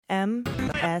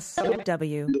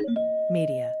MSW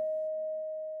Media.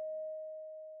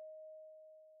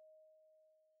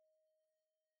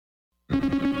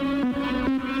 News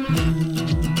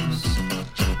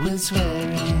with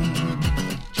swearing.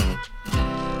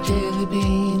 Daily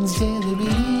beans, daily beans.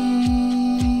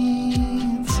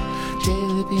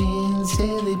 Daily beans,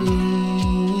 daily beans.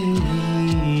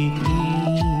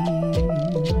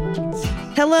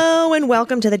 Hello and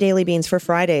welcome to the Daily Beans for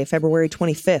Friday, February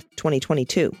 25th,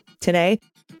 2022. Today,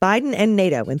 Biden and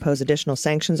NATO impose additional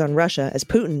sanctions on Russia as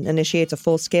Putin initiates a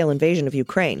full-scale invasion of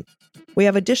Ukraine. We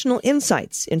have additional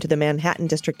insights into the Manhattan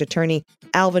District Attorney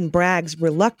Alvin Bragg's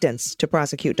reluctance to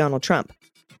prosecute Donald Trump.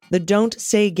 The Don't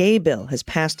Say Gay bill has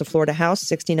passed the Florida House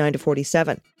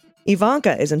 69-47.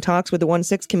 Ivanka is in talks with the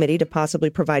 1-6 committee to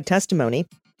possibly provide testimony.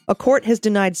 A court has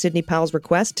denied Sidney Powell's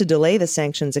request to delay the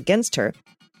sanctions against her.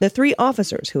 The 3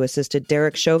 officers who assisted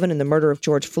Derek Chauvin in the murder of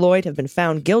George Floyd have been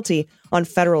found guilty on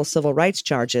federal civil rights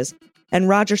charges. And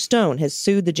Roger Stone has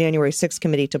sued the January 6th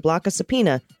committee to block a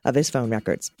subpoena of his phone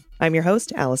records. I'm your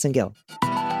host, Allison Gill.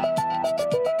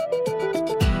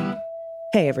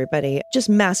 Hey, everybody. Just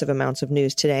massive amounts of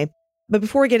news today. But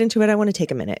before we get into it, I want to take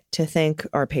a minute to thank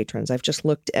our patrons. I've just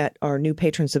looked at our new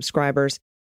patron subscribers.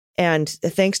 And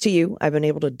thanks to you, I've been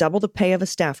able to double the pay of a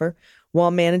staffer while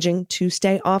managing to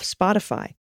stay off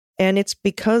Spotify. And it's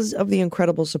because of the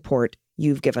incredible support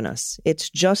you've given us.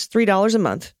 It's just $3 a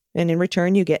month. And in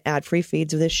return, you get ad-free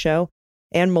feeds of this show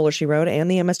and Mueller, She Wrote and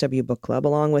the MSW Book Club,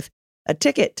 along with a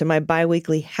ticket to my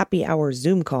bi-weekly happy hour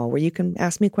Zoom call where you can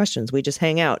ask me questions. We just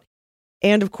hang out.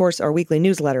 And of course, our weekly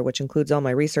newsletter, which includes all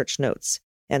my research notes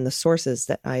and the sources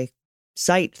that I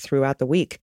cite throughout the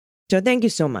week. So thank you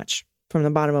so much from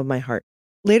the bottom of my heart.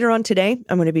 Later on today,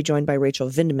 I'm going to be joined by Rachel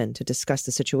Vindman to discuss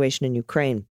the situation in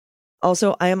Ukraine.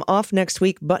 Also, I am off next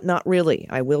week, but not really.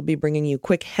 I will be bringing you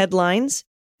quick headlines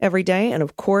every day. And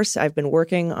of course, I've been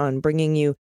working on bringing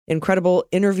you incredible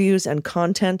interviews and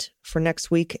content for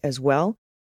next week as well.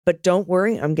 But don't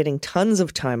worry, I'm getting tons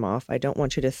of time off. I don't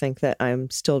want you to think that I'm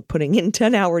still putting in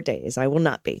 10-hour days. I will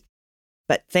not be.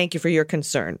 But thank you for your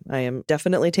concern. I am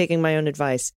definitely taking my own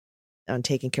advice on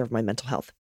taking care of my mental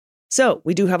health. So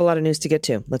we do have a lot of news to get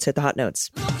to. Let's hit the hot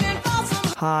notes.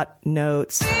 Hot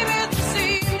notes.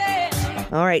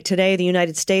 All right, today, the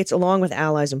United States, along with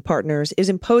allies and partners, is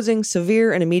imposing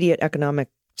severe and immediate economic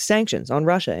sanctions on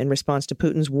Russia in response to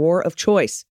Putin's war of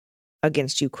choice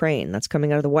against Ukraine. That's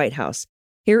coming out of the White House.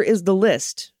 Here is the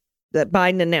list that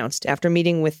Biden announced after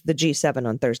meeting with the G7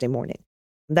 on Thursday morning.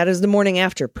 That is the morning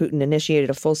after Putin initiated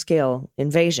a full-scale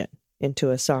invasion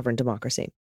into a sovereign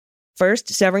democracy. First,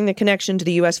 severing the connection to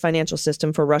the U.S. financial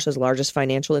system for Russia's largest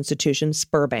financial institution,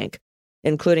 Sberbank,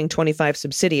 including 25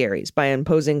 subsidiaries, by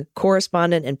imposing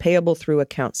correspondent and payable through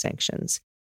account sanctions.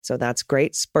 So that's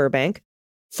great, Sberbank.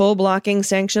 Full blocking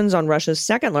sanctions on Russia's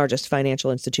second largest financial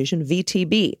institution,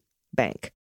 VTB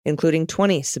Bank, including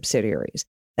 20 subsidiaries.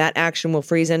 That action will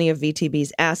freeze any of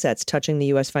VTB's assets touching the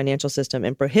U.S. financial system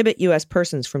and prohibit U.S.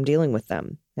 persons from dealing with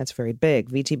them. That's very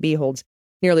big. VTB holds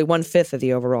nearly 1/5 of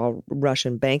the overall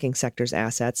Russian banking sector's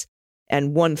assets,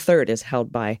 and 1/3 is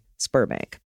held by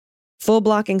Sberbank. Full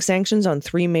blocking sanctions on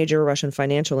 3 major Russian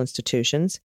financial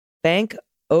institutions, Bank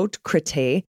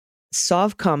Otkritie,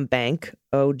 Sovcombank,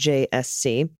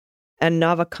 OJSC, and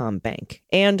Novacombank,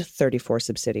 and 34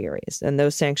 subsidiaries. And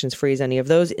those sanctions freeze any of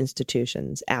those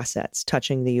institutions' assets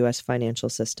touching the U.S. financial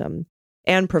system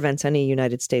and prevents any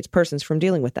United States persons from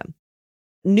dealing with them.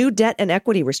 New debt and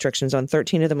equity restrictions on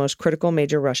 13 of the most critical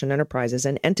major Russian enterprises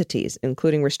and entities,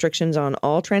 including restrictions on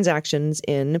all transactions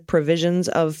in provisions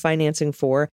of financing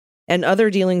for and other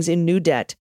dealings in new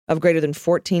debt of greater than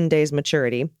 14 days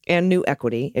maturity and new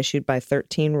equity issued by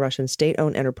 13 Russian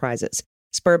state-owned enterprises,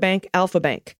 Sberbank, Alfa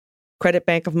Bank, Credit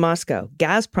Bank of Moscow,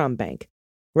 Gazprom Bank,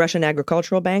 Russian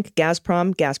Agricultural Bank,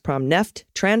 Gazprom, Gazprom Neft,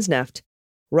 Transneft,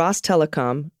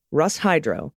 Rostelecom,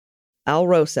 Rushydro,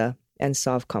 Alrosa, and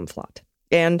Sovcomflot,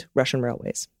 and Russian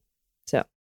Railways. So,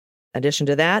 in addition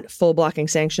to that, full blocking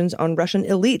sanctions on Russian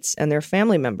elites and their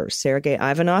family members, Sergei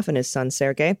Ivanov and his son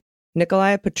Sergei,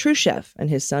 Nikolai Patrushev and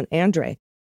his son Andrei.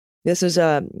 This is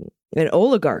an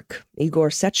oligarch,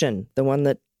 Igor Sechin, the one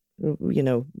that,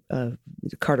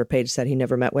 Carter Page said he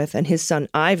never met with, and his son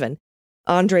Ivan,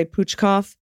 Andrei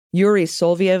Puchkov, Yuri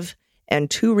Solviev, and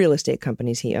 2 real estate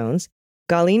companies he owns,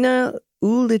 Galina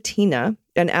Ulitina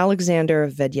and Alexander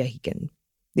Vedyahikin.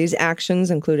 These actions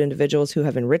include individuals who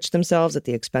have enriched themselves at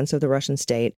the expense of the Russian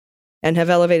state and have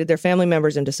elevated their family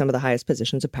members into some of the highest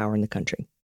positions of power in the country.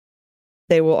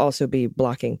 They will also be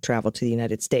blocking travel to the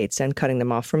United States and cutting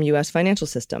them off from U.S. financial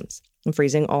systems and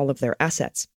freezing all of their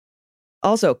assets.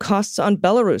 Also, costs on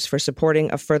Belarus for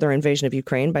supporting a further invasion of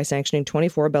Ukraine by sanctioning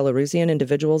 24 Belarusian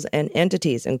individuals and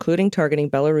entities, including targeting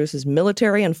Belarus's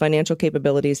military and financial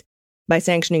capabilities by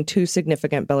sanctioning 2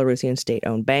 significant Belarusian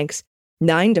state-owned banks,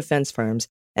 9 defense firms,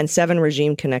 and 7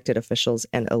 regime-connected officials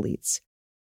and elites.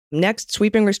 Next,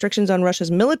 sweeping restrictions on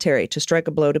Russia's military to strike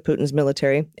a blow to Putin's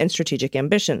military and strategic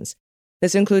ambitions.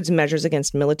 This includes measures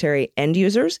against military end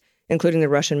users, including the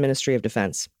Russian Ministry of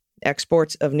Defense.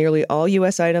 Exports of nearly all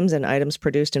U.S. items and items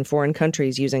produced in foreign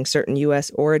countries using certain U.S.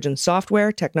 origin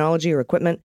software, technology, or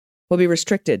equipment will be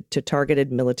restricted to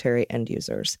targeted military end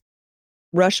users.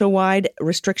 Russia-wide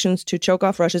restrictions to choke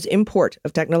off Russia's import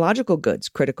of technological goods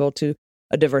critical to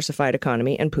a diversified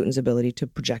economy and Putin's ability to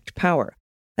project power.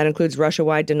 That includes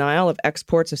Russia-wide denial of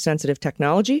exports of sensitive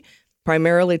technology,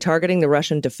 primarily targeting the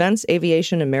Russian defense,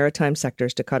 aviation, and maritime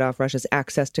sectors to cut off Russia's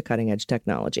access to cutting-edge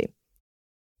technology.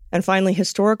 And finally,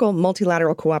 historical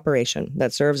multilateral cooperation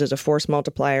that serves as a force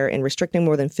multiplier in restricting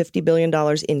more than $50 billion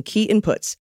in key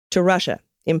inputs to Russia,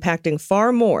 impacting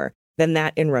far more than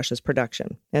that in Russia's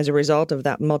production. As a result of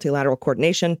that multilateral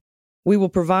coordination, we will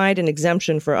provide an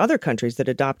exemption for other countries that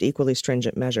adopt equally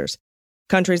stringent measures.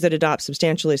 Countries that adopt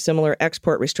substantially similar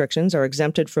export restrictions are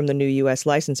exempted from the new U.S.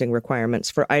 licensing requirements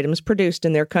for items produced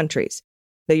in their countries.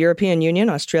 The European Union,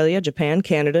 Australia, Japan,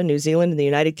 Canada, New Zealand, and the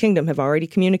United Kingdom have already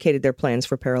communicated their plans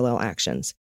for parallel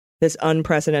actions. This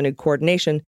unprecedented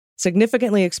coordination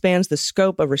significantly expands the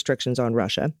scope of restrictions on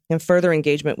Russia, and further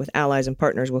engagement with allies and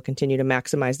partners will continue to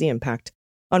maximize the impact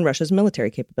on Russia's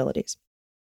military capabilities.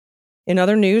 In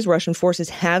other news, Russian forces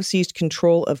have seized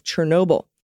control of Chernobyl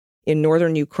in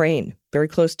northern Ukraine, very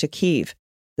close to Kyiv.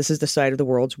 This is the site of the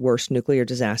world's worst nuclear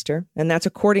disaster, and that's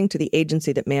according to the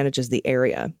agency that manages the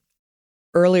area.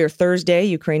 Earlier Thursday,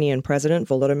 Ukrainian President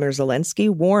Volodymyr Zelensky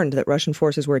warned that Russian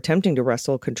forces were attempting to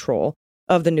wrestle control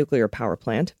of the nuclear power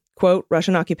plant. Quote,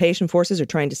 Russian occupation forces are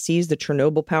trying to seize the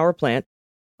Chernobyl power plant.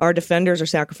 Our defenders are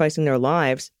sacrificing their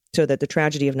lives so that the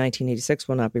tragedy of 1986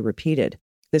 will not be repeated.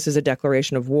 This is a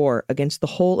declaration of war against the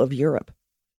whole of Europe.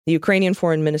 The Ukrainian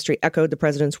Foreign Ministry echoed the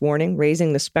president's warning,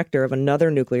 raising the specter of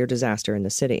another nuclear disaster in the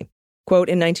city. Quote,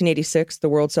 in 1986, the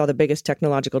world saw the biggest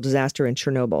technological disaster in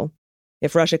Chernobyl.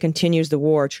 If Russia continues the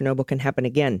war, Chernobyl can happen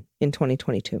again in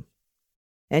 2022.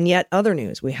 And yet, other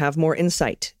news, we have more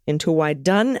insight into why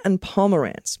Dunn and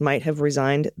Pomerantz might have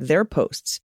resigned their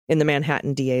posts in the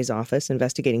Manhattan DA's office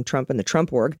investigating Trump and the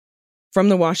Trump org from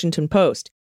the Washington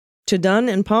Post. To Dunn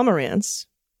and Pomerantz,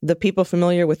 the people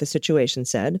familiar with the situation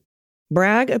said,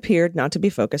 Bragg appeared not to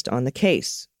be focused on the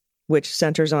case, which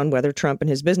centers on whether Trump and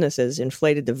his businesses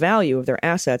inflated the value of their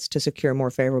assets to secure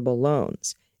more favorable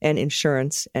loans and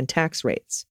insurance and tax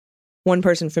rates. One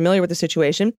person familiar with the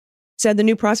situation said the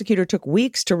new prosecutor took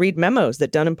weeks to read memos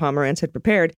that Dunn and Pomerantz had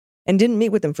prepared and didn't meet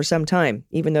with them for some time,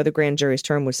 even though the grand jury's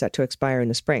term was set to expire in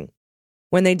the spring.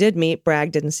 When they did meet,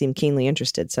 Bragg didn't seem keenly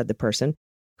interested, said the person,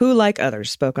 who, like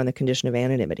others, spoke on the condition of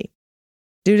anonymity.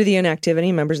 Due to the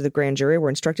inactivity, members of the grand jury were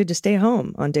instructed to stay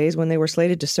home on days when they were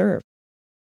slated to serve.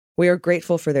 We are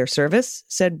grateful for their service,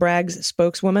 said Bragg's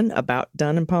spokeswoman about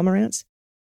Dunn and Pomerantz,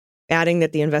 adding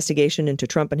that the investigation into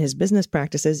Trump and his business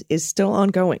practices is still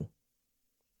ongoing.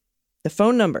 The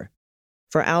phone number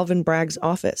for Alvin Bragg's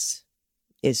office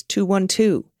is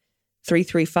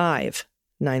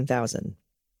 212-335-9000.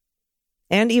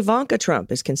 And Ivanka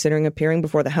Trump is considering appearing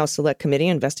before the House Select Committee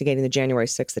investigating the January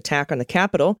 6th attack on the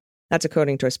Capitol. That's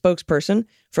according to a spokesperson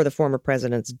for the former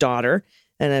president's daughter,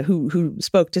 and who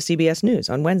spoke to CBS News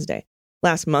on Wednesday.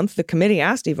 Last month, the committee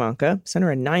asked Ivanka, sent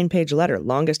her a 9-page letter,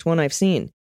 longest one I've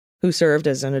seen, who served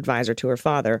as an advisor to her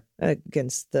father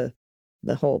against the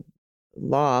whole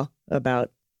law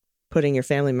about putting your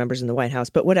family members in the White House.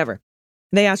 But whatever.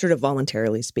 They asked her to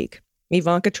voluntarily speak.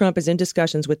 Ivanka Trump is in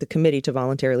discussions with the committee to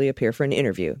voluntarily appear for an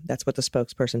interview. That's what the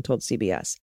spokesperson told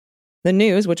CBS. The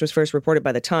news, which was first reported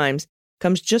by The Times,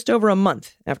 comes just over a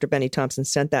month after Benny Thompson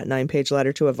sent that 9-page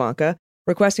letter to Ivanka,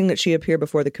 requesting that she appear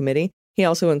before the committee. He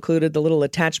also included the little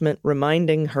attachment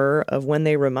reminding her of when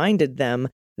they reminded them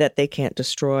that they can't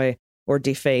destroy or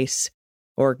deface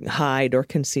or hide or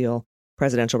conceal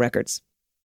presidential records.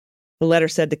 The letter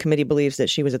said the committee believes that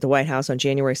she was at the White House on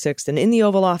January 6th and in the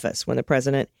Oval Office when the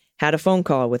president had a phone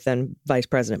call with then Vice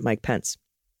President Mike Pence.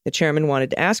 The chairman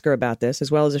wanted to ask her about this, as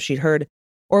well as if she'd heard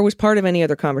or was part of any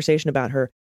other conversation about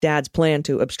her dad's plan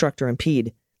to obstruct or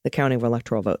impede the counting of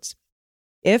electoral votes.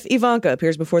 If Ivanka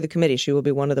appears before the committee, she will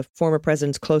be one of the former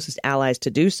president's closest allies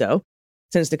to do so.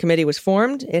 Since the committee was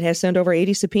formed, it has sent over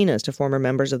 80 subpoenas to former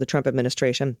members of the Trump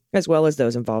administration, as well as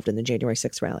those involved in the January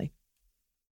 6th rally.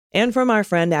 And from our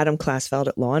friend Adam Klasfeld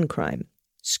at Law and Crime,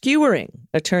 skewering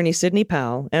attorney Sidney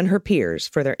Powell and her peers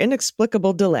for their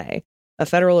inexplicable delay A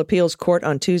federal appeals court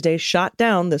on Tuesday shot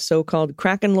down the so-called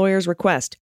Kraken lawyers'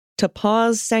 request to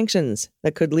pause sanctions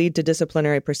that could lead to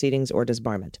disciplinary proceedings or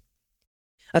disbarment.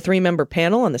 A 3-member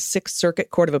panel on the Sixth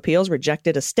Circuit Court of Appeals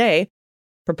rejected a stay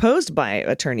proposed by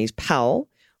attorneys Powell,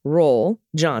 Roll,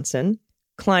 Johnson,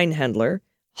 Kleinhendler,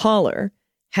 Haller,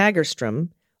 Hagerstrom,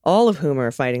 all of whom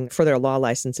are fighting for their law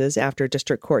licenses after a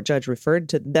district court judge referred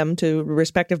to them to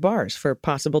respective bars for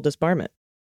possible disbarment.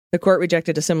 The court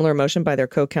rejected a similar motion by their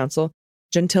co-counsel,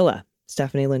 Gentilla,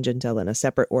 Stephanie Lynn Gentilla, in a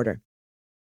separate order.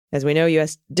 As we know,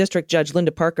 U.S. District Judge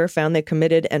Linda Parker found they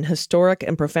committed an historic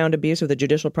and profound abuse of the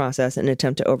judicial process in an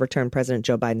attempt to overturn President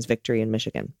Joe Biden's victory in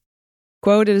Michigan.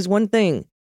 Quote, "It is one thing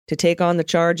to take on the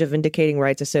charge of vindicating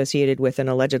rights associated with an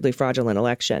allegedly fraudulent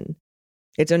election.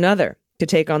 It's another to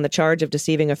take on the charge of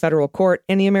deceiving a federal court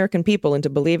and the American people into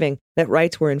believing that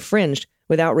rights were infringed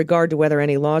without regard to whether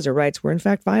any laws or rights were in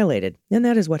fact violated." And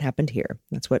that is what happened here.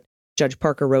 That's what Judge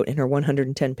Parker wrote in her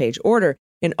 110-page order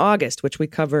in August, which we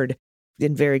covered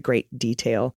in very great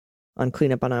detail on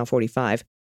Cleanup on Aisle 45.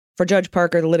 For Judge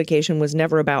Parker, the litigation was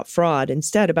never about fraud,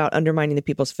 instead about undermining the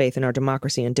people's faith in our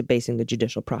democracy and debasing the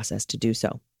judicial process to do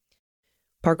so.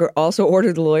 Parker also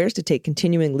ordered the lawyers to take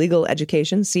continuing legal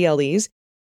education, CLEs,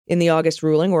 in the August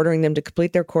ruling, ordering them to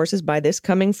complete their courses by this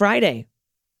coming Friday.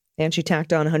 And she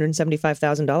tacked on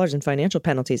 $175,000 in financial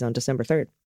penalties on December 3rd.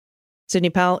 Sidney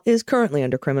Powell is currently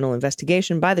under criminal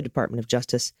investigation by the Department of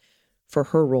Justice for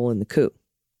her role in the coup.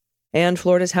 And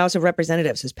Florida's House of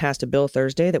Representatives has passed a bill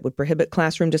Thursday that would prohibit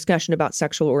classroom discussion about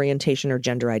sexual orientation or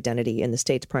gender identity in the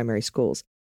state's primary schools.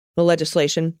 The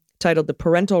legislation, titled the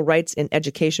Parental Rights in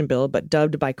Education Bill, but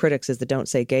dubbed by critics as the Don't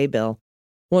Say Gay Bill,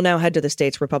 will now head to the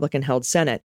state's Republican-held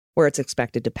Senate, where it's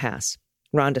expected to pass.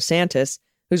 Ron DeSantis,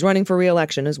 who's running for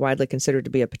re-election, is widely considered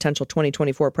to be a potential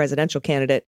 2024 presidential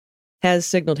candidate, has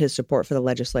signaled his support for the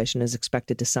legislation and is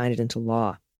expected to sign it into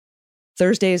law.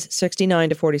 Thursday's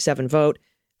 69-47 vote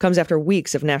comes after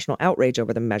weeks of national outrage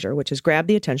over the measure, which has grabbed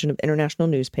the attention of international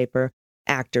newspaper,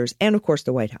 actors, and, of course,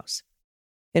 the White House.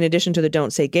 In addition to the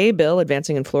Don't Say Gay bill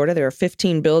advancing in Florida, there are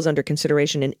 15 bills under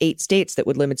consideration in 8 states that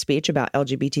would limit speech about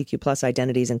LGBTQ+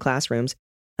 identities in classrooms.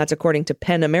 That's according to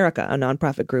PEN America, a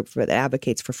nonprofit group that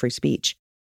advocates for free speech.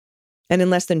 And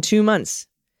in less than 2 months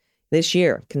this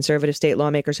year, conservative state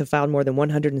lawmakers have filed more than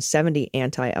 170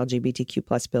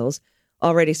 anti-LGBTQ+ bills,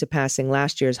 already surpassing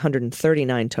last year's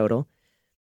 139 total.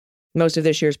 Most of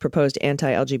this year's proposed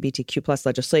anti-LGBTQ+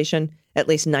 legislation, at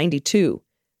least 92,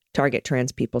 target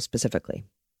trans people specifically.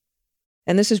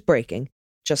 And this is breaking.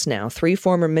 Just now, 3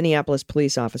 former Minneapolis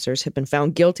police officers have been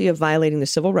found guilty of violating the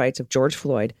civil rights of George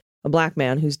Floyd, a black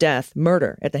man whose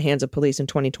murder at the hands of police in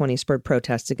 2020 spurred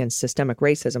protests against systemic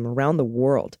racism around the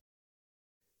world.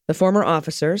 The former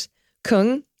officers,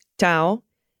 Kung, Tao,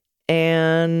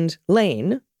 and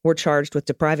Lane, were charged with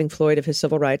depriving Floyd of his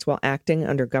civil rights while acting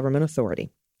under government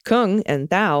authority. Kung and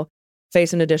Thao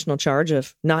face an additional charge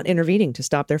of not intervening to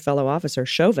stop their fellow officer,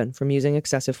 Chauvin, from using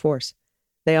excessive force.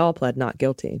 They all pled not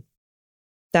guilty.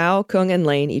 Thao, Kung, and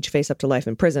Lane each face up to life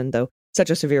in prison, though such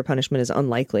a severe punishment is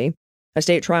unlikely. A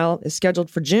state trial is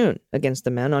scheduled for June against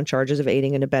the men on charges of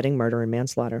aiding and abetting murder and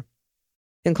manslaughter.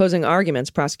 In closing arguments,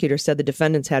 prosecutors said the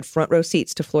defendants had front-row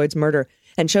seats to Floyd's murder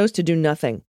and chose to do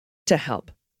nothing to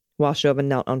help, while Chauvin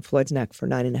knelt on Floyd's neck for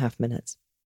 9.5 minutes.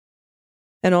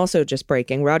 And also just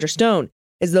breaking, Roger Stone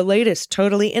is the latest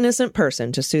totally innocent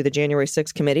person to sue the January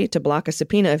 6th committee to block a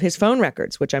subpoena of his phone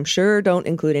records, which I'm sure don't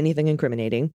include anything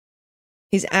incriminating.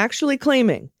 He's actually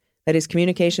claiming that his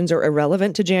communications are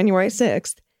irrelevant to January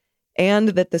 6th and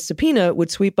that the subpoena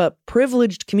would sweep up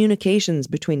privileged communications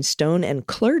between Stone and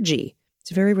clergy.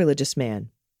 It's a very religious man,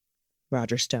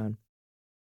 Roger Stone.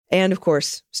 And, of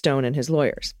course, Stone and his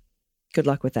lawyers. Good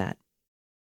luck with that.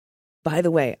 By the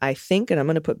way, I think, and I'm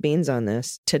going to put beans on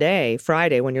this, today,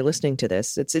 Friday, when you're listening to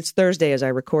this, it's Thursday as I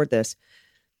record this,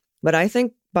 but I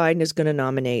think Biden is going to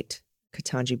nominate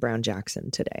Ketanji Brown Jackson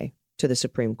today to the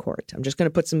Supreme Court. I'm just going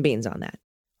to put some beans on that.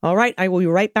 All right, I will be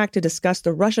right back to discuss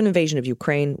the Russian invasion of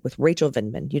Ukraine with Rachel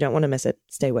Vindman. You don't want to miss it.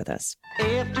 Stay with us.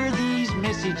 After these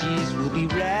messages, we'll be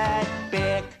right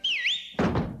back.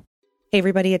 Hey,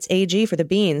 everybody, it's AG for the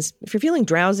beans. If you're feeling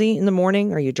drowsy in the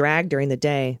morning or you drag during the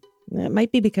day, it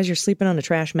might be because you're sleeping on a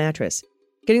trash mattress.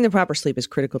 Getting the proper sleep is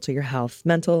critical to your health,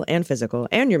 mental and physical,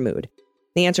 and your mood.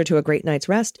 The answer to a great night's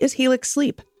rest is Helix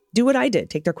Sleep. Do what I did.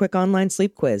 Take their quick online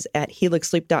sleep quiz at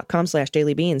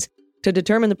helixsleep.com/dailybeans to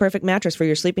determine the perfect mattress for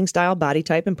your sleeping style, body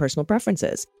type, and personal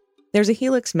preferences. There's a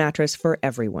Helix mattress for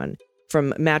everyone,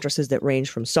 from mattresses that range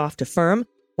from soft to firm,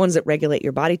 ones that regulate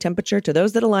your body temperature, to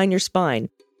those that align your spine.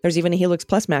 There's even a Helix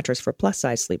Plus mattress for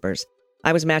plus-size sleepers.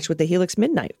 I was matched with the Helix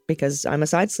Midnight because I'm a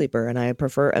side sleeper and I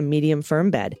prefer a medium firm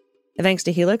bed. Thanks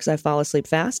to Helix, I fall asleep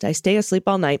fast, I stay asleep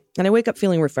all night, and I wake up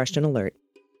feeling refreshed and alert.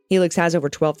 Helix has over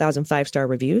 12,000 five-star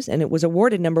reviews, and it was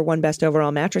awarded #1 best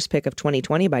overall mattress pick of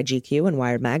 2020 by GQ and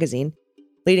Wired Magazine.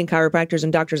 Leading chiropractors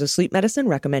and doctors of sleep medicine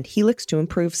recommend Helix to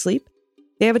improve sleep.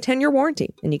 They have a 10-year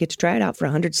warranty, and you get to try it out for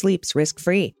 100 sleeps,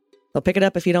 risk-free. They'll pick it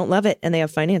up if you don't love it, and they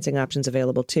have financing options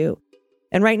available too.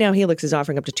 And right now, Helix is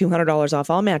offering up to $200 off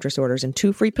all mattress orders and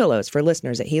 2 free pillows for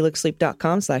listeners at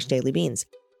helixsleep.com/dailybeans.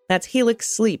 That's Helix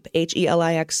Sleep,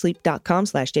 HELIX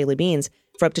sleep.com/dailybeans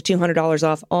for up to $200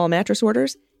 off all mattress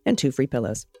orders and 2 free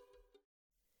pillows.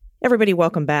 Everybody,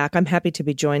 welcome back. I'm happy to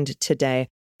be joined today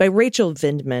by Rachel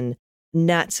Vindman,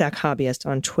 knapsack hobbyist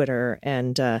on Twitter,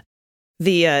 and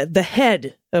the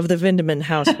head of the Vindman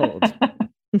household.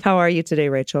 How are you today,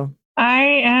 Rachel? I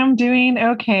am doing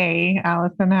okay,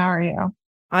 Allison. How are you?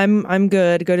 I'm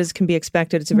good as can be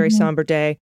expected. It's a very somber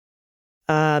day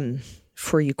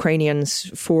for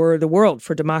Ukrainians, for the world,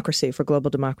 for democracy, for global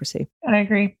democracy. I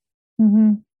agree.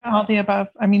 All the above.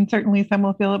 I mean, certainly some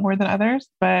will feel it more than others,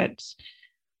 but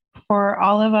for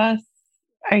all of us,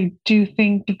 I do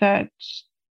think that,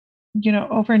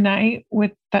 overnight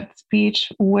with that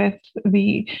speech, with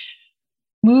the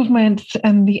movements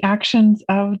and the actions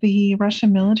of the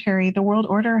Russian military, the world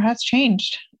order has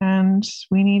changed, and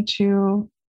we need to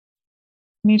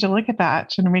look at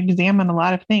that and re-examine a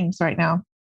lot of things right now.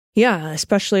 Yeah,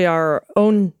 especially our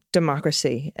own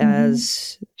democracy,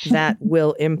 as that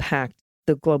will impact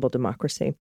the global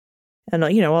democracy. And,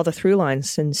 all the through lines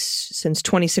since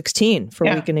 2016 for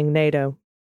weakening NATO.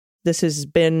 This has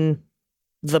been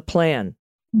the plan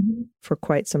for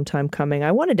quite some time coming.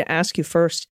 I wanted to ask you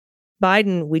first,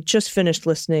 Biden, we just finished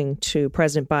listening to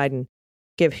President Biden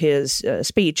give his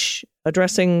speech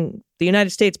addressing the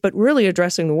United States, but really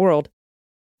addressing the world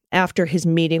after his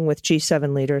meeting with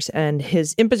G7 leaders and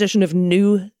his imposition of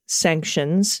new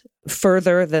sanctions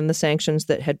further than the sanctions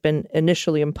that had been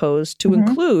initially imposed to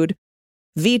include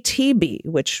VTB,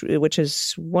 which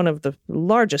is one of the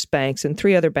largest banks, and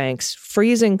 3 other banks,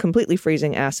 completely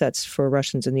freezing assets for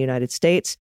Russians in the United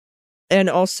States. And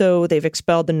also they've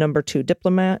expelled the #2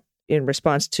 diplomat in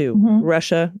response to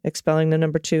Russia expelling the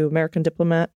 #2 American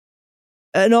diplomat,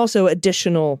 and also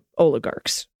additional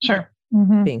oligarchs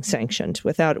being sanctioned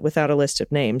without a list of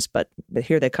names, but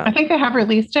here they come. I think they have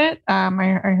released it. I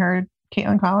heard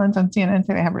Caitlin Collins on CNN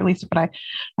say they have released it, but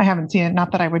I haven't seen it.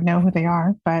 Not that I would know who they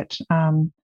are, but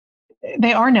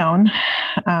they are known.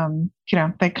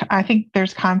 I think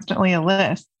there's constantly a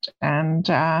list, and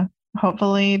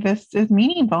hopefully this is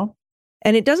meaningful.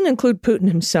 And it doesn't include Putin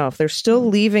himself. They're still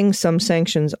leaving some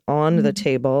sanctions on the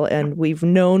table. And we've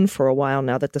known for a while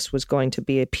now that this was going to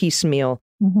be a piecemeal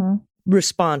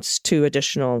response to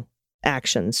additional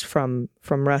actions from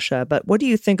Russia. But what do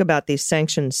you think about these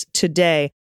sanctions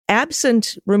today,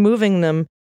 absent removing them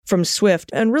from SWIFT?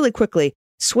 And really quickly,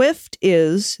 SWIFT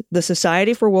is the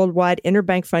Society for Worldwide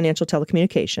Interbank Financial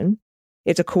Telecommunication.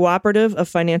 It's a cooperative of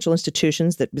financial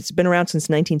institutions that's been around since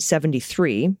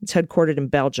 1973. It's headquartered in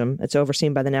Belgium. It's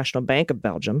overseen by the National Bank of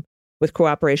Belgium, with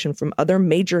cooperation from other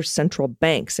major central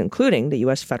banks, including the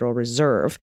U.S. Federal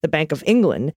Reserve, the Bank of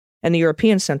England, and the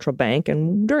European Central Bank.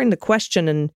 And during the question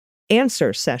and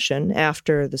answer session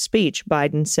after the speech,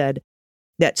 Biden said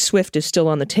that SWIFT is still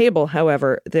on the table.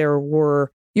 However, there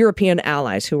were European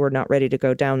allies who were not ready to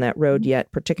go down that road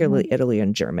yet, particularly Italy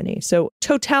and Germany. So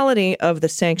totality of the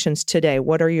sanctions today,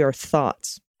 what are your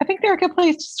thoughts? I think they're a good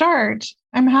place to start.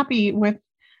 I'm happy with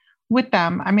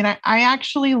them. I mean, I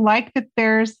actually like that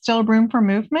there's still room for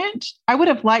movement. I would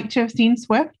have liked to have seen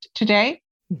SWIFT today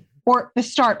or the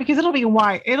start, because it'll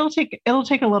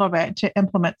take a little bit to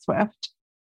implement SWIFT,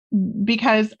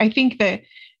 because I think that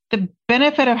the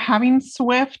benefit of having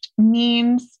SWIFT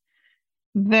means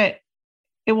that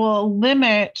it will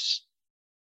limit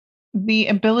the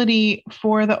ability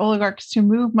for the oligarchs to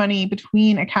move money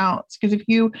between accounts. Because if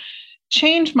you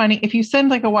change money, if you send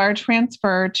like a wire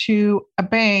transfer to a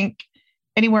bank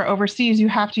anywhere overseas, you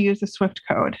have to use the SWIFT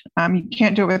code. You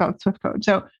can't do it without SWIFT code.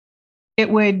 So it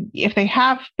would, if they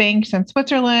have banks in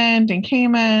Switzerland and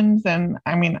Caymans, and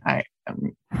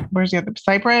where's the other,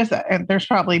 Cyprus, and there's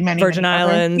probably many Virgin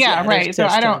Islands. Yeah, right. So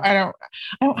I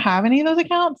don't have any of those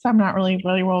accounts. So I'm not really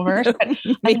well versed. But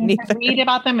I read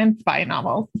about them in spy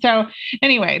novels. So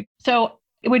anyway,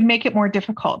 it would make it more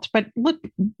difficult. But look,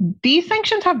 these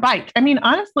sanctions have bites. I mean,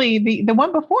 honestly, the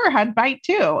one before had bite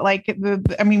too. Like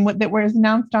what that was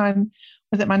announced on,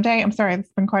 was it Monday? I'm sorry,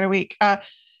 it's been quite a week.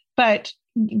 But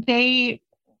we're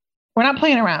not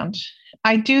playing around.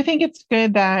 I do think it's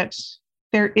good that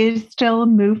there is still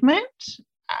movement.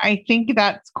 I think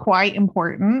that's quite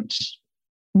important,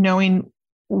 knowing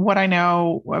what I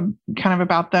know kind of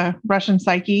about the Russian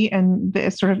psyche and the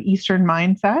sort of Eastern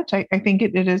mindset, I think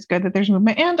it is good that there's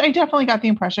movement. And I definitely got the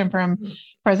impression from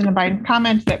President Biden's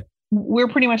comments that we're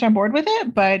pretty much on board with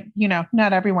it, but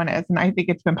not everyone is. And I think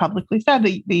it's been publicly said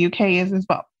that the UK is as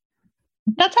well.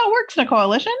 That's how it works in a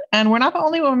coalition. And we're not the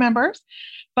only one members,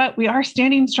 but we are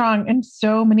standing strong in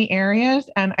so many areas.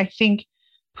 And I think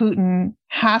Putin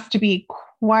has to be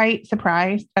quite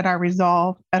surprised at our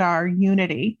resolve, at our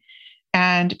unity.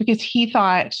 And because he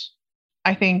thought,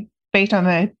 I think, based on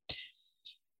the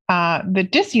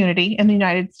disunity in the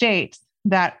United States,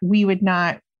 that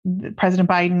President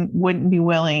Biden wouldn't be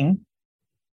willing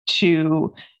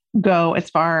to go as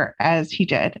far as he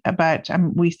did. But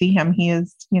we see him; he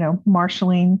is,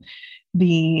 marshaling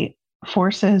the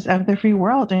forces of the free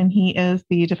world, and he is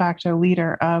the de facto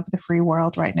leader of the free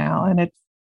world right now. And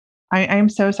I'm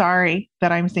so sorry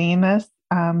that I'm seeing this,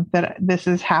 that this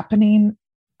is happening.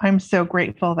 I'm so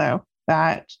grateful, though,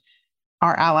 that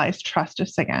our allies trust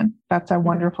us again. That's a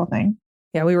wonderful thing.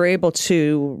 Yeah, we were able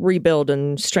to rebuild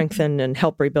and strengthen and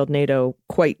help rebuild NATO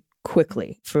quite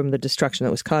quickly from the destruction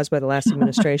that was caused by the last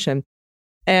administration.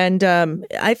 And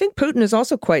I think Putin is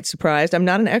also quite surprised. I'm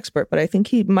not an expert, but I think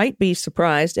he might be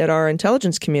surprised at our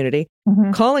intelligence community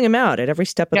calling him out at every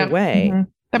step of the way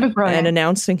That was brilliant. and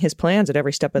announcing his plans at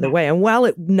every step of the way. And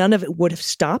while none of it would have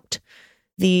stopped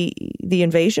the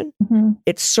invasion,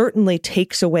 it certainly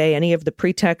takes away any of the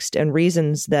pretext and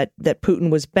reasons that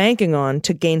Putin was banking on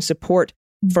to gain support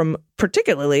from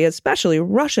especially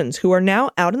Russians who are now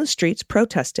out in the streets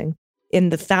protesting in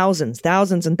the thousands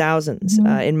and thousands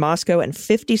in Moscow and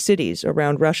 50 cities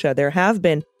around Russia. There have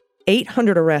been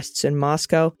 800 arrests in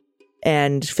Moscow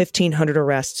and 1,500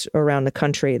 arrests around the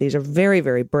country. These are very,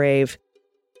 very brave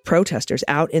protesters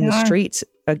out in the streets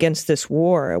against this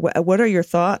war. What are your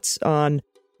thoughts on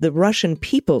the Russian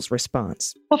people's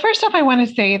response? Well, first off, I want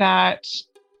to say that,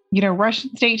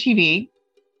 Russian state TV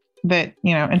that,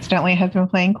 incidentally has been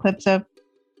playing clips of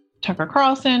Tucker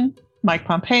Carlson, Mike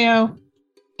Pompeo,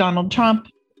 Donald Trump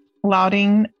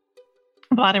lauding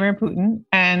Vladimir Putin.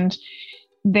 And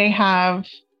they have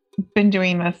been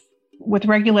doing this with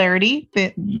regularity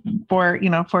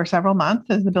for several months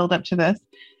as the build up to this.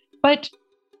 But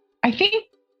I think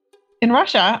in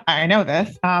Russia, I know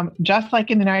this, just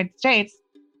like in the United States,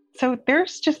 so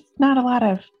there's just not a lot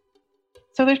of,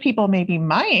 so there's people maybe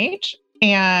my age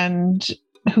and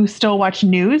who still watch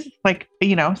news, like,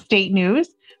 state news,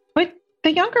 but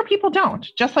the younger people don't,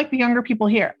 just like the younger people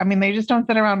here. I mean, they just don't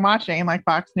sit around watching like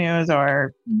Fox News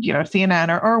or,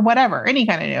 CNN or whatever, any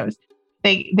kind of news.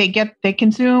 They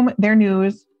consume their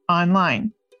news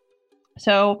online.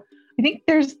 So I think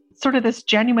there's sort of this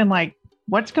genuine, like,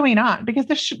 what's going on? Because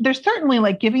they're certainly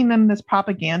like giving them this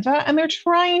propaganda, and they're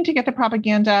trying to get the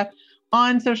propaganda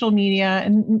on social media.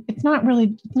 And it's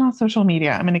not social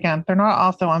media. I mean, again, they're not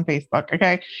also on Facebook.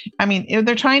 Okay. I mean,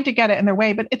 they're trying to get it in their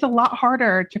way, but it's a lot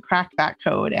harder to crack that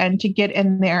code and to get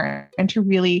in there and to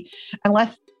really,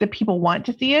 unless the people want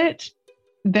to see it,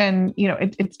 then,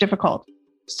 it's difficult.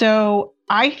 So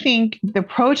I think the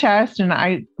protest, and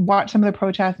I watch some of the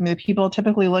protests, I mean, the people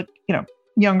typically look,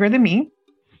 younger than me.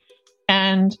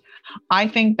 And I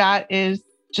think that is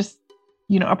just,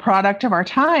 a product of our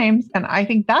times. And I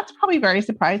think that's probably very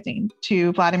surprising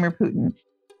to Vladimir Putin,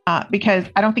 because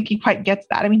I don't think he quite gets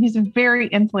that. I mean, he's a very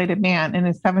insulated man in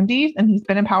his 70s, and he's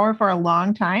been in power for a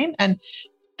long time. And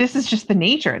this is just the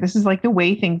nature. This is like the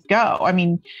way things go. I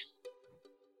mean,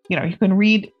 you can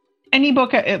read any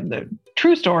book, the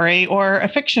true story or a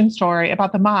fiction story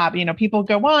about the mob. People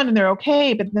go on and they're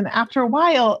okay, but then after a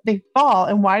while they fall.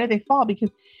 And why do they fall? Because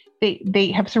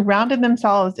they have surrounded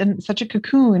themselves in such a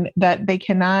cocoon that they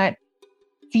cannot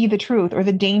see the truth or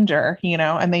the danger,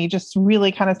 and they just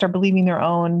really kind of start believing their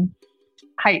own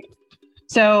hype.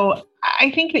 So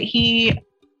I think that he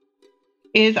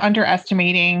is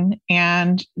underestimating,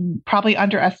 and probably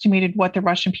underestimated what the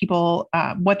Russian people,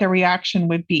 what their reaction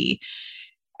would be.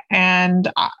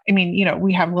 And I mean,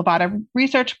 we have a lot of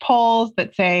research polls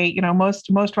that say,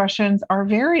 most Russians are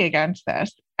very against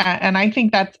this. And I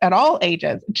think that's at all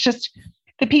ages. It's just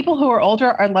the people who are older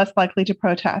are less likely to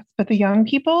protest, but the young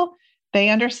people, they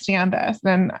understand this.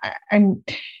 And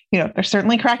they're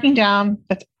certainly cracking down.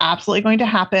 That's absolutely going to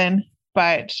happen.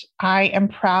 But I am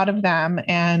proud of them.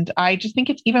 And I just think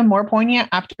it's even more poignant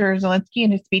after Zelensky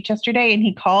in his speech yesterday. And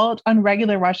he called on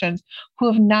regular Russians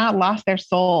who have not lost their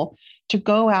soul to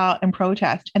go out and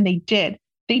protest. And they did.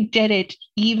 They did it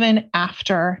even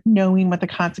after knowing what the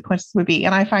consequences would be.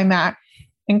 And I find that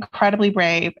incredibly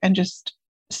brave and just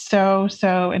so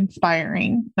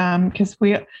inspiring. Because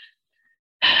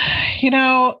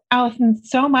Allison,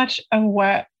 so much of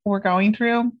what we're going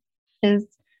through is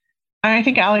I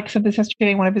think Alex said this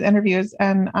yesterday in one of his interviews,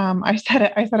 and I said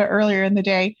it. I said it earlier in the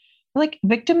day. We're like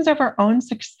victims of our own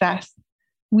success.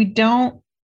 We don't.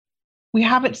 We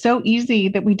have it so easy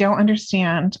that we don't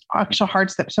understand actual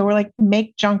hardship. So we're like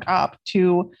make junk up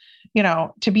to,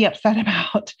 to be upset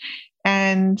about.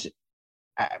 And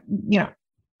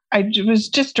I was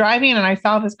just driving and I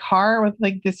saw this car with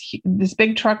like this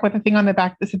big truck with a thing on the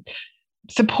back that said,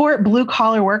 support blue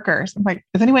collar workers. I'm like,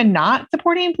 is anyone not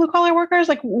supporting blue collar workers?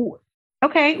 Like,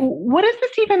 okay, what does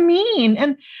this even mean?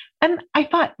 And I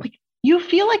thought, like, you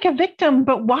feel like a victim,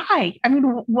 but why? I mean,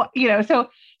 what,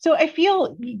 so I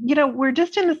feel, we're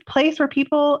just in this place where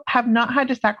people have not had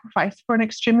to sacrifice for an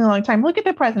extremely long time. Look at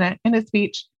the president in his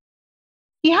speech.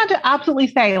 He had to absolutely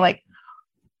say, like,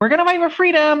 we're going to fight for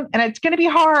freedom and it's going to be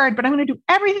hard, but I'm going to do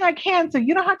everything I can so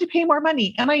you don't have to pay more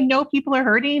money. And I know people are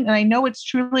hurting and I know it's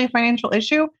truly a financial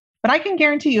issue, but I can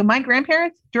guarantee you my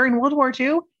grandparents during World War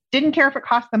II didn't care if it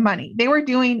cost them money. They were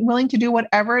willing to do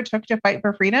whatever it took to fight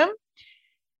for freedom.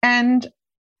 And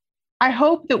I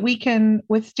hope that we can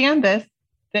withstand this,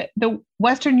 that the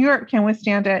Western Europe can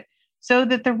withstand it, so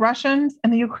that the Russians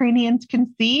and the Ukrainians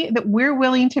can see that we're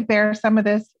willing to bear some of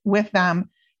this with them,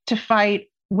 to fight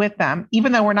with them,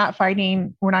 even though we're not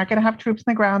fighting, we're not going to have troops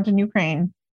on the ground in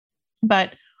Ukraine,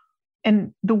 but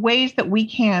in the ways that we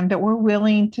can, that we're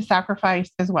willing to sacrifice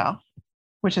as well,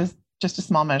 which is just a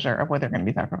small measure of what they're going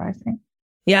to be sacrificing.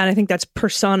 Yeah, and I think that's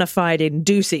personified in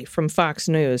Ducey from Fox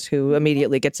News, who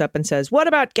immediately gets up and says, "What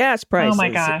about gas prices?" Oh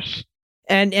my gosh!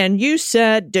 And you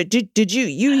said, did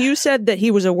you said that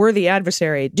he was a worthy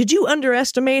adversary? Did you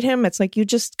underestimate him? It's like you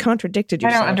just contradicted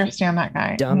yourself. I don't understand that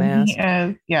guy. Dumbass. He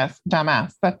is, yes,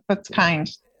 dumbass. That's kind.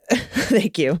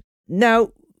 Thank you.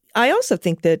 Now, I also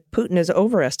think that Putin is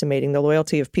overestimating the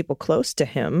loyalty of people close to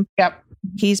him. Yep.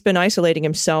 He's been isolating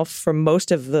himself from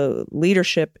most of the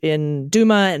leadership in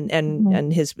Duma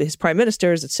and his prime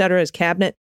ministers, et cetera, his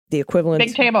cabinet, the equivalent.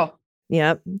 Big table.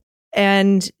 Yeah.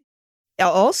 And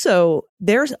also,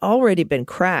 there's already been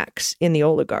cracks in the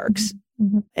oligarchs.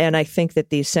 Mm-hmm. And I think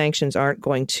that these sanctions aren't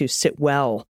going to sit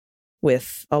well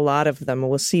with a lot of them.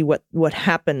 We'll see what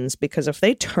happens, because if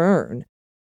they turn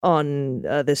on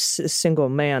this single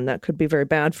man, that could be very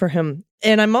bad for him.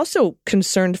 And I'm also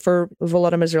concerned for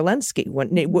Volodymyr Zelensky.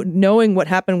 Knowing what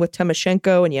happened with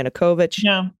Tymoshenko and Yanukovych,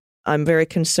 yeah. I'm very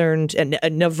concerned. And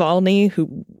Navalny,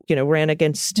 who ran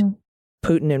against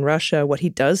Putin in Russia, what he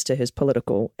does to his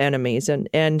political enemies.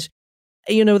 And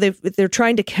they're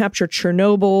trying to capture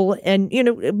Chernobyl. And,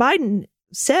 Biden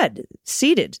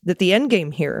ceded that the end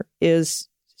game here is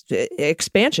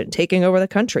expansion, taking over the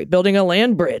country, building a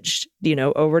land bridge,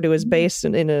 over to his base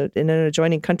in an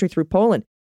adjoining country through Poland.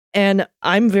 And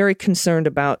I'm very concerned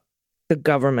about the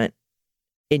government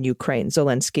in Ukraine,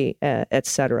 Zelensky, et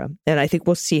cetera. And I think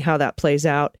we'll see how that plays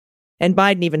out. And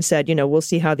Biden even said, we'll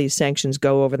see how these sanctions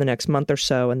go over the next month or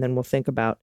so, and then we'll think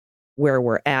about where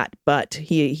we're at. But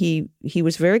he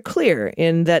was very clear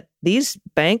in that these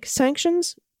bank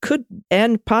sanctions could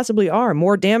and possibly are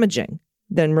more damaging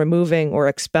than removing or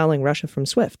expelling Russia from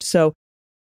SWIFT. So,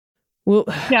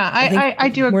 I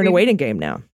do agree. We're in a waiting game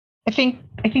now. I think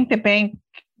the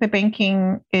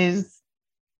banking is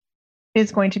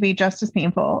going to be just as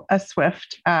painful as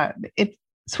SWIFT.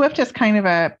 SWIFT is kind of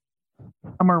a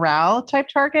morale type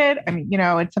target. I mean,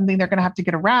 it's something they're going to have to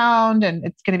get around, and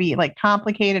it's going to be like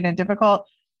complicated and difficult.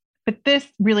 But this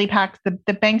really packs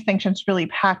the bank sanctions really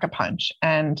pack a punch,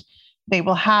 and they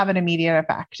will have an immediate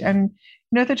effect. And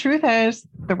the truth is,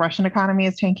 the Russian economy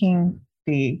is tanking.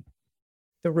 The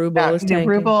ruble is tanking. The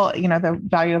ruble, the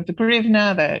value of the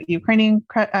hryvnia, the Ukrainian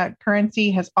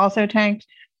currency has also tanked.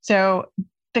 So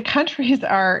the countries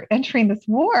are entering this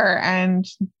war, and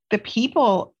the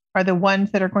people are the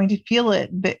ones that are going to feel it,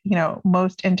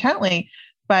 most intently.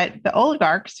 But the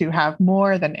oligarchs, who have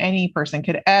more than any person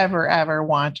could ever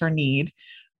want or need,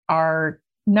 are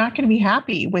not going to be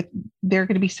happy with. They're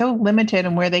going to be so limited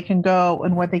in where they can go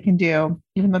and what they can do.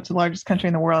 Even though it's the largest country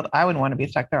in the world, I wouldn't want to be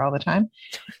stuck there all the time.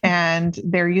 And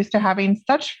they're used to having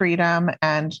such freedom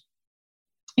and,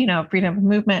 freedom of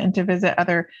movement and to visit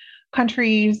other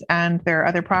countries and their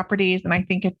other properties. And I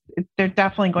think they're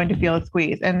definitely going to feel a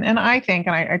squeeze. And I think,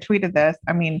 and I tweeted this,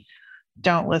 I mean,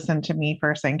 don't listen to me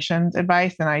for sanctions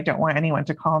advice. And I don't want anyone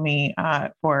to call me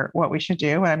for what we should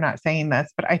do. And I'm not saying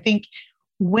this, but I think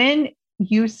when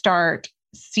you start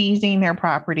seizing their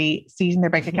property, seizing their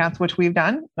bank accounts, which we've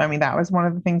done. I mean, that was one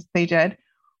of the things they did.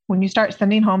 When you start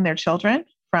sending home their children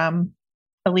from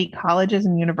elite colleges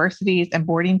and universities and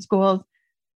boarding schools,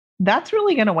 that's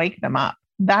really going to wake them up.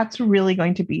 that's really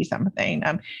going to be something.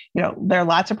 There are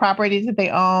lots of properties that they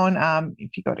own.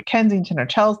 If you go to Kensington or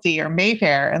Chelsea or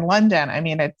Mayfair in London, I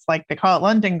mean, it's like they call it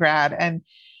Londongrad, and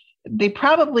they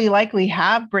probably likely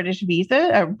have British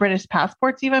British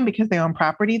passports even because they own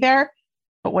property there.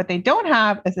 But what they don't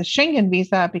have is a Schengen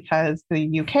visa because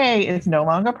the UK is no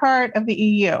longer part of the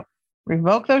EU.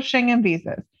 Revoke those Schengen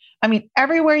visas. I mean,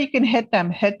 everywhere you can hit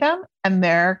them, and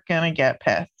they're going to get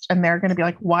pissed. And they're going to be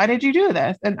like, why did you do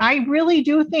this? And I really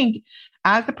do think,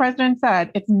 as the president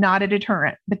said, it's not a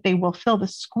deterrent, but they will feel the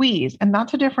squeeze. And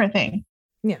that's a different thing.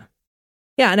 Yeah.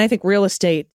 Yeah. And I think real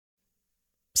estate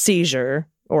seizure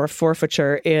or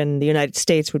forfeiture in the United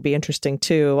States would be interesting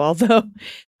too. Although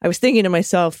I was thinking to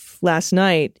myself last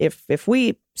night, if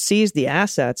we seize the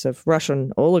assets of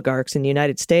Russian oligarchs in the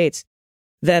United States,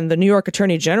 then the New York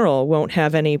Attorney General won't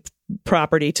have any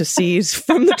property to seize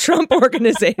from the Trump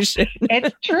organization.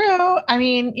 It's true. I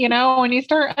mean, when you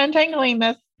start untangling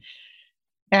this,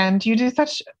 and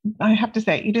I have to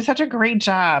say, you do such a great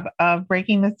job of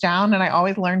breaking this down. And I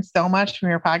always learn so much from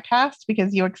your podcast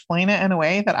because you explain it in a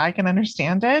way that I can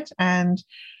understand it. And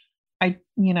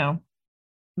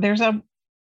there's a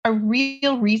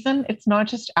real reason. It's not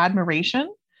just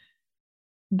admiration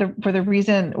for the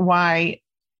reason why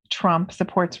Trump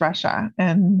supports Russia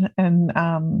and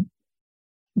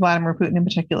Vladimir Putin in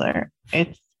particular.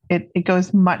 It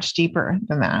goes much deeper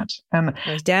than that. And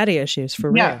there's daddy issues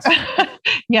for real. Yeah.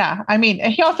 Yeah. I mean,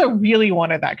 he also really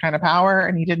wanted that kind of power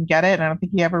and he didn't get it. And I don't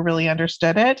think he ever really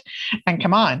understood it. And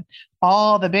come on,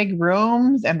 all the big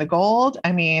rooms and the gold.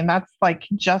 I mean, that's like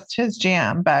just his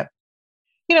jam. But,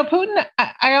 Putin,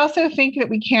 I also think that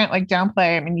we can't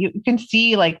downplay. I mean, you can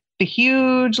see the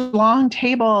huge long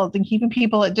tables and keeping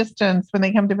people at distance when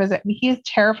they come to visit. I mean, he is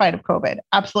terrified of COVID,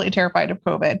 absolutely terrified of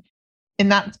COVID.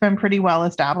 And that's been pretty well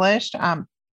established.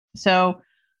 So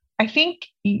I think,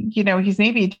 he's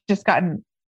maybe just gotten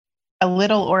a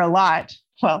little or a lot,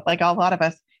 well, like a lot of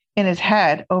us, in his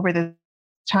head over the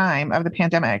time of the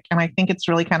pandemic. And I think it's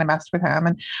really kind of messed with him.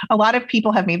 And a lot of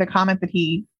people have made the comment that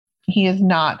he is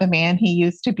not the man he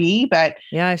used to be. But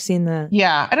yeah, I've seen that.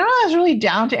 Yeah. I don't know if it's really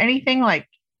down to anything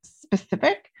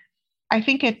specific. I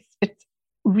think it's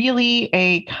really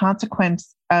a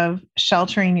consequence of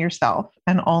sheltering yourself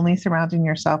and only surrounding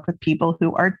yourself with people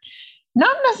who are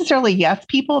not necessarily yes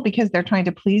people because they're trying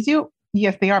to please you.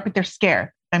 Yes, they are, but they're scared.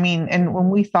 I mean, and when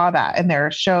we saw that in their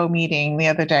show meeting the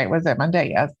other day, was it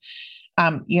Monday? Yes.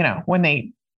 When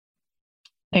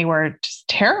they were just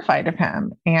terrified of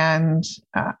him. And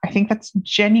I think that's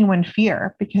genuine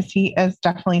fear because he is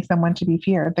definitely someone to be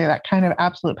feared. They're that kind of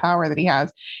absolute power that he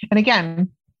has. And again,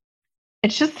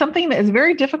 it's just something that is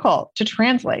very difficult to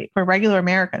translate for regular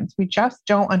Americans. We just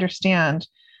don't understand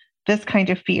this kind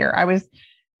of fear. I was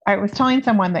telling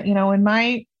someone that,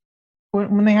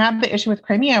 when they had the issue with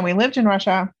Crimea, we lived in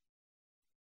Russia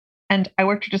and I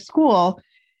worked at a school,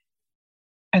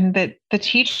 and the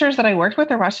teachers that I worked with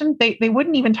are Russian. They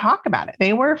wouldn't even talk about it.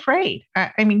 They were afraid.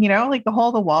 I mean,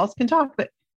 the walls can talk, but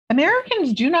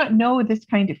Americans do not know this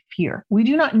kind of fear. We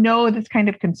do not know this kind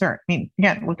of concern. I mean,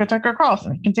 again, look at Tucker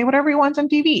Carlson. He can say whatever he wants on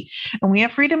TV, and we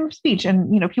have freedom of speech,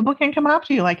 and people can come up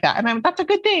to you like that. And I mean, that's a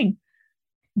good thing.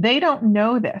 They don't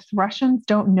know this. Russians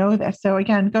don't know this. So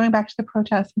again, going back to the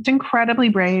protests, it's incredibly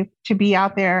brave to be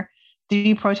out there, to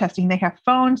be protesting. They have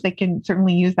phones. They can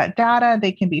certainly use that data.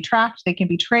 They can be tracked. They can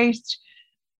be traced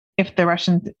if the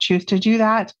Russians choose to do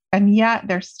that. And yet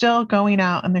they're still going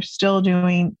out and they're still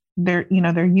doing, they're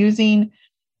using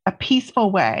a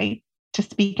peaceful way to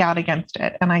speak out against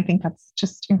it. And I think that's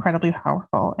just incredibly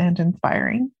powerful and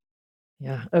inspiring.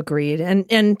 Yeah, agreed.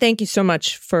 And thank you so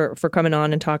much for coming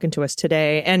on and talking to us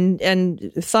today. And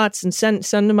thoughts, and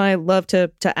send my love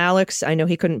to Alex. I know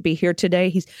he couldn't be here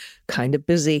today. He's kind of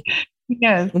busy.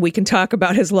 Yes. We can talk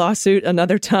about his lawsuit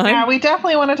another time. Yeah, we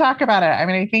definitely want to talk about it. I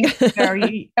mean, I think,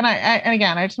 and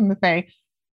again, I just want to say,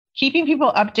 keeping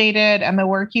people updated and the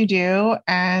work you do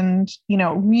and,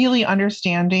 really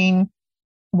understanding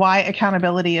why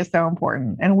accountability is so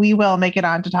important. And we will make it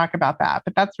on to talk about that.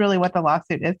 But that's really what the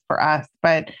lawsuit is for us.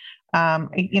 But,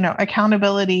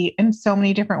 accountability in so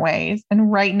many different ways. And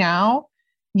right now,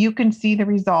 you can see the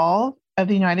resolve of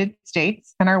the United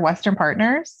States and our Western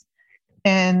partners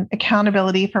and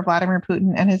accountability for Vladimir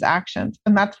Putin and his actions.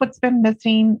 And that's what's been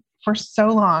missing for so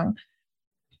long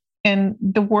in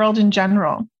the world in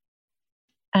general.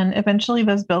 And eventually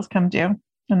those bills come due.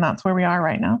 And that's where we are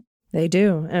right now. They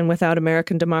do. And without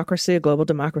American democracy, global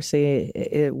democracy,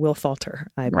 it will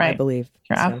falter, I believe.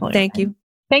 You're so, absolutely thank right. you.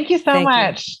 Thank you so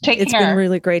much. Take care. It's been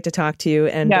really great to talk to you.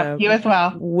 And you as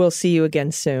well. We'll see you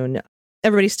again soon.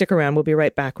 Everybody stick around. We'll be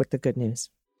right back with the good news.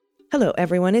 Hello,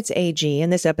 everyone. It's AG,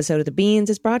 and this episode of The Beans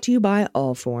is brought to you by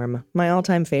Allform, my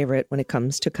all-time favorite when it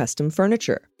comes to custom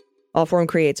furniture. Allform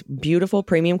creates beautiful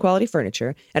premium quality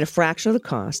furniture at a fraction of the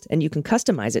cost, and you can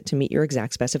customize it to meet your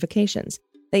exact specifications.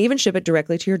 They even ship it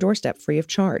directly to your doorstep free of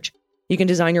charge. You can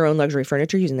design your own luxury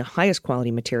furniture using the highest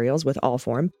quality materials with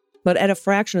Allform, but at a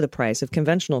fraction of the price of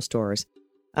conventional stores.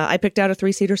 I picked out a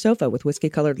 3-seater sofa with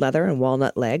whiskey-colored leather and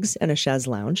walnut legs and a chaise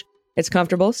lounge. It's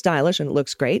comfortable, stylish, and it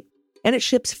looks great. And it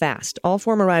ships fast.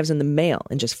 Allform arrives in the mail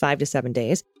in just 5 to 7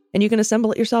 days, and you can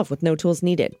assemble it yourself with no tools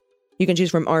needed. You can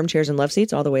choose from armchairs and love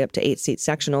seats all the way up to 8-seat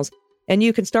sectionals, and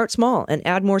you can start small and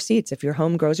add more seats if your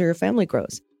home grows or your family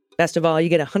grows. Best of all, you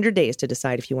get 100 days to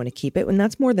decide if you want to keep it, and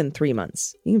that's more than 3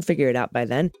 months. You can figure it out by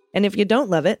then. And if you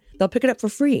don't love it, they'll pick it up for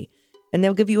free, and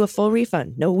they'll give you a full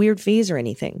refund, no weird fees or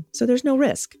anything, so there's no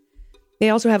risk.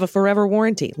 They also have a forever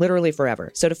warranty, literally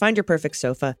forever. So to find your perfect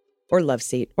sofa or love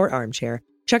seat or armchair,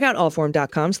 check out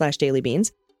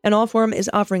allform.com/dailybeans, and Allform is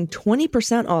offering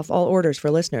 20% off all orders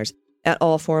for listeners at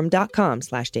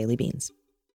allform.com/dailybeans.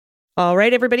 All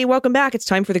right, everybody, welcome back. It's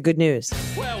time for the good news.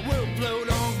 Well, we'll float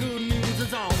on, good news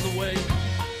is on the way.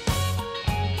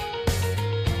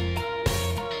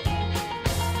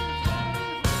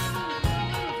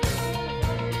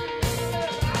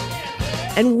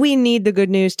 And we need the good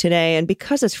news today. And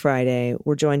because it's Friday,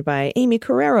 we're joined by Amy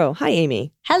Carrero. Hi,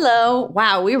 Amy. Hello.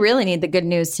 Wow, we really need the good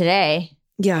news today.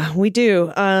 Yeah, we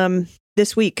do.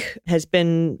 This week has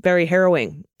been very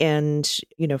harrowing and,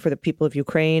 for the people of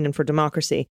Ukraine and for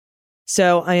democracy.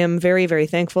 So I am very, very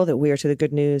thankful that we are to the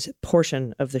good news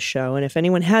portion of the show. And if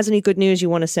anyone has any good news you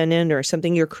want to send in or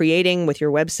something you're creating with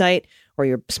your website or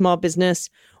your small business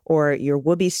or your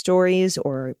whoopee stories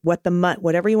or what the mutt,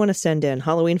 whatever you want to send in,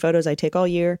 Halloween photos I take all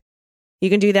year, you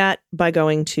can do that by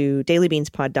going to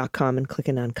dailybeanspod.com and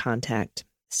clicking on contact.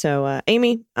 So,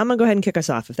 Amy, I'm going to go ahead and kick us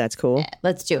off if that's cool. Yeah,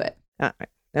 let's do it. All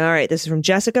right. This is from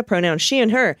Jessica, pronouns she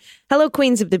and her. Hello,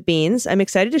 Queens of the Beans. I'm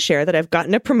excited to share that I've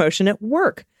gotten a promotion at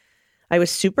work. I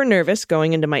was super nervous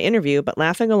going into my interview, but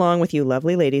laughing along with you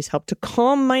lovely ladies helped to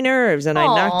calm my nerves, and I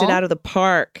knocked it out of the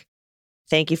park.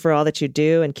 Thank you for all that you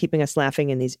do and keeping us laughing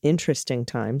in these interesting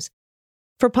times.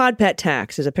 For Pod Pet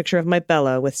Tax is a picture of my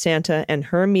Bella with Santa and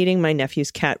her meeting my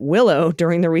nephew's cat Willow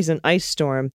during the recent ice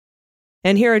storm.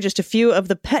 And here are just a few of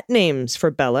the pet names for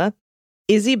Bella.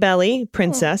 Izzy Belly,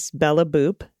 Princess, Bella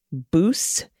Boop,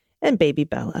 Boos, and Baby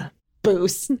Bella.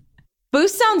 Boos.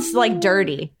 Boos sounds like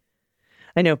dirty.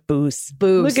 I know, Boos.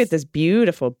 Boos. Look at this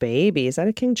beautiful baby. Is that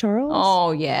a King Charles?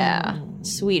 Oh, yeah.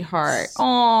 Sweetheart.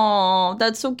 Oh,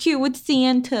 that's so cute with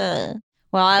Santa.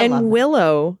 Well, I love it. And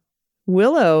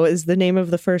Willow is the name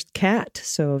of the first cat.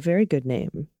 So a very good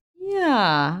name.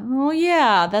 Yeah. Oh,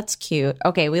 yeah. That's cute.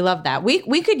 Okay, we love that.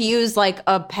 We could use like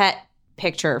a pet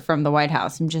picture from the White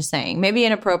House. I'm just saying. Maybe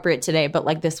inappropriate today, but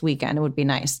like this weekend, it would be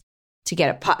nice to get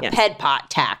a pet pot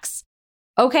tax.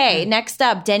 Okay, next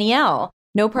up, Danielle.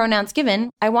 No pronouns given.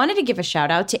 I wanted to give a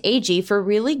shout out to AG for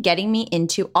really getting me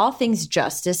into all things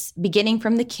justice, beginning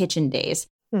from the kitchen days.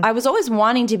 I was always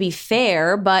wanting to be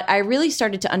fair, but I really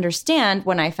started to understand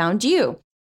when I found you.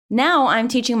 Now I'm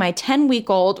teaching my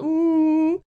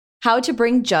 10-week-old how to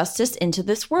bring justice into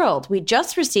this world. We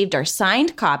just received our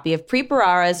signed copy of Preet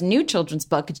Bharara's new children's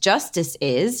book, Justice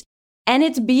Is, and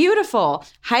it's beautiful.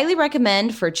 Highly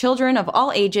recommend for children of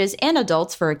all ages and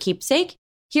adults for a keepsake.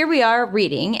 Here we are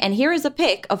reading, and here is a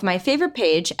pic of my favorite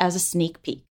page as a sneak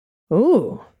peek.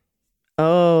 Ooh.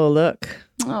 Oh, look.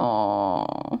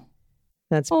 Oh.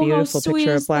 That's a beautiful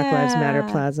picture of Black Lives Matter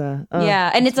Plaza. Oh,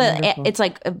 yeah, and wonderful. it's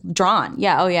like drawn.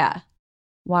 Yeah, oh yeah.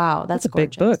 Wow, that's a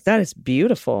gorgeous. big book. That is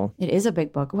beautiful. It is a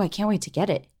big book. Oh, I can't wait to get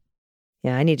it.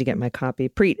 Yeah, I need to get my copy.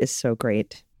 Preet is so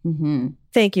great. Mm-hmm.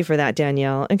 Thank you for that,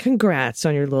 Danielle. And congrats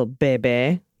on your little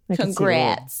baby.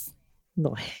 Congrats.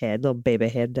 Little head, little baby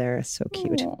head there. It's so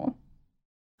cute. Aww. All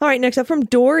right, next up from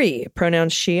Dory.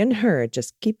 Pronouns she and her.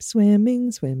 Just keep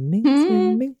swimming.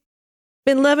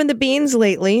 Been loving the beans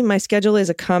lately. My schedule is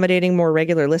accommodating more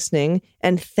regular listening.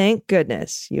 And thank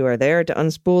goodness you are there to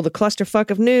unspool the clusterfuck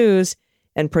of news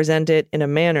and present it in a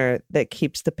manner that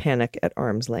keeps the panic at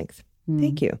arm's length.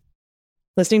 Thank you.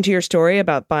 Listening to your story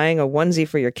about buying a onesie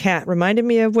for your cat reminded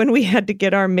me of when we had to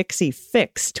get our Mixie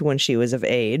fixed when she was of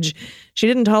age. She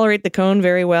didn't tolerate the cone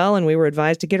very well, and we were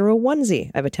advised to get her a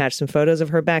onesie. I've attached some photos of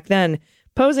her back then,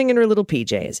 posing in her little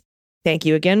PJs. Thank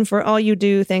you again for all you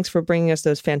do. Thanks for bringing us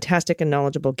those fantastic and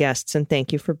knowledgeable guests, and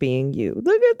thank you for being you.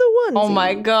 Look at the onesie. Oh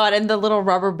my God, and the little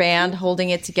rubber band holding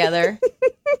it together.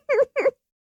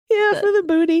 Yeah, for the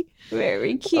booty.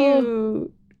 Very cute. Oh.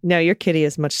 No, your kitty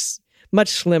is much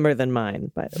slimmer than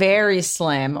mine, by the way. Very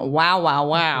slim.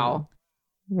 Wow.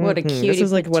 What a cutie. This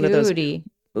is like one of those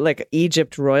like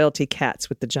Egypt royalty cats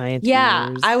with the giant Yeah,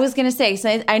 ears. I was going to say,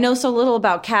 so I know so little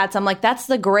about cats. I'm like, that's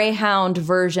the greyhound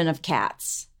version of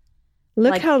cats.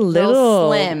 Look Like, how real little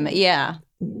slim. Yeah.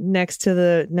 next to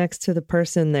the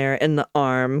person there in the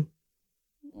arm.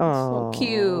 Oh, So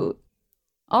cute.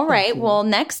 All right. Well,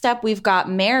 next up, we've got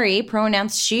Mary,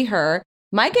 pronouns she, her.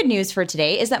 My good news for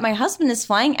today is that my husband is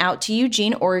flying out to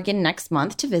Eugene, Oregon next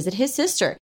month to visit his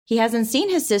sister. He hasn't seen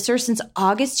his sister since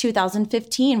August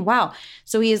 2015. Wow.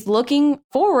 So he is looking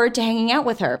forward to hanging out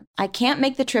with her. I can't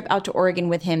make the trip out to Oregon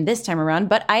with him this time around,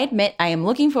 but I admit I am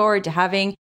looking forward to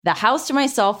having the house to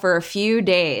myself for a few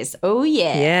days. Oh,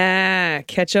 yeah. yeah.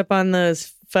 Catch up on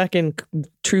those fucking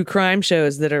true crime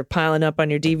shows that are piling up on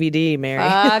your DVD, Mary.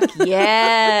 Fuck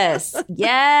yes.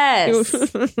 Yes.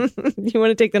 You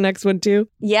want to take the next one too?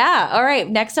 Yeah. All right.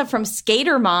 Next up from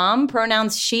Skater Mom,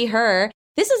 pronouns she, her.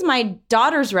 This is my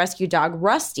daughter's rescue dog,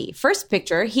 Rusty. First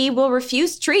picture, he will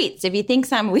refuse treats if he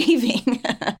thinks I'm leaving.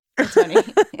 That's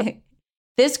funny.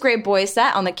 This great boy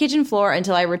sat on the kitchen floor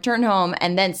until I returned home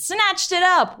and then snatched it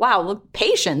up. Wow, look,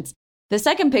 patience. The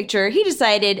second picture, he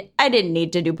decided I didn't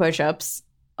need to do push-ups.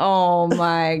 Oh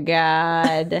my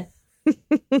God.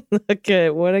 Look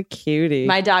at what a cutie.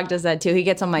 My dog does that too. He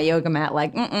gets on my yoga mat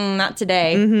like, not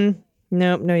today. Mm-hmm.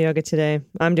 Nope, no yoga today.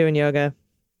 I'm doing yoga.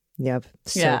 Yep.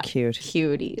 So cute.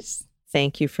 Cuties.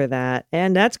 Thank you for that.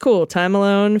 And that's cool. Time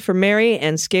alone for Mary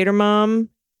and Skater Mom.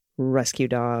 Rescue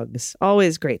dogs.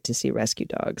 Always great to see rescue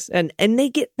dogs. And they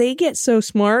get so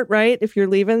smart, right? If you're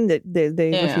leaving, that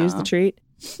they refuse the treat.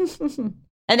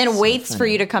 And then So waits funny. for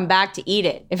you to come back to eat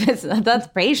it. If it's that's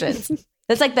patience.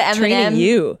 That's like the M&M. Training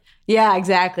you. Yeah,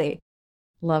 exactly.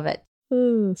 Love it.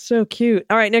 Oh, so cute.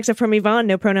 All right, next up from Yvonne,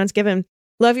 no pronouns given.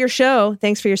 Love your show.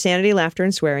 Thanks for your sanity, laughter,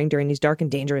 and swearing during these dark and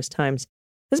dangerous times.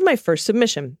 This is my first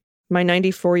submission. My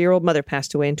 94-year-old mother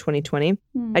passed away in 2020.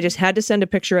 I just had to send a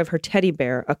picture of her teddy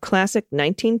bear, a classic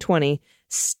 1920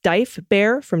 Steiff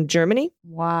bear from Germany.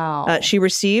 Wow. She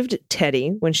received Teddy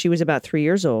when she was about 3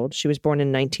 years old. She was born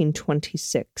in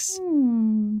 1926.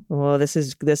 Well, this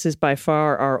is by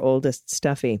far our oldest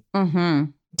Stuffy.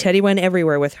 Mm-hmm. Teddy went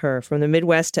everywhere with her, from the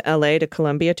Midwest to LA to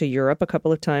Colombia to Europe a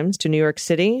couple of times, to New York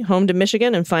City, home to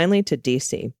Michigan, and finally to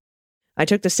DC. I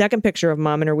took the second picture of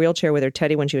Mom in her wheelchair with her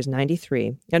Teddy when she was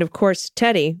 93. And of course,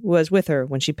 Teddy was with her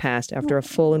when she passed after a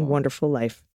full and wonderful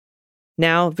life.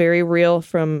 Now, very real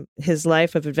from his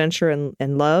life of adventure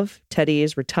and love, Teddy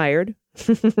is retired,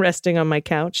 resting on my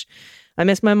couch. I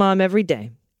miss my mom every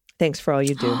day. Thanks for all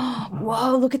you do.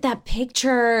 Whoa, look at that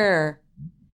picture.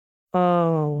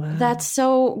 Oh, wow. That's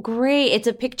so great. It's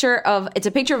a picture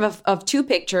of two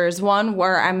pictures. One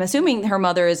where I'm assuming her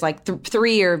mother is like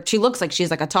 3, or she looks like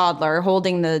she's like a toddler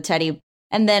holding the teddy.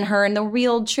 And then her in the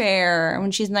wheelchair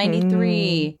when she's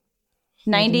 93.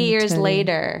 90 years Teddy.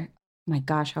 later. My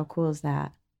gosh, how cool is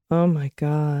that? Oh, my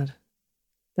God.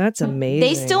 That's amazing.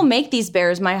 They still make these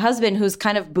bears. My husband, who's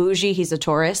kind of bougie, he's a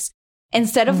tourist.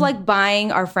 Instead of like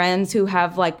buying our friends who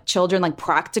have like children like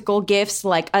practical gifts,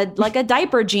 like a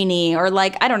diaper genie or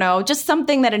like, I don't know, just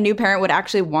something that a new parent would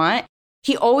actually want,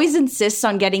 he always insists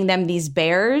on getting them these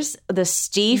bears, the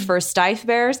Steiff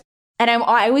bears. And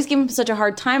I always give him such a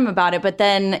hard time about it. But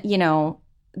then, you know,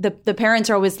 the parents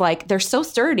are always like, they're so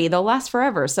sturdy, they'll last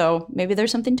forever. So maybe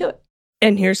there's something to it.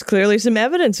 And here's clearly some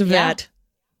evidence of Yeah. that.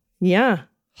 Yeah.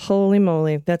 Holy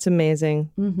moly. That's amazing.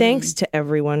 Mhm. Thanks to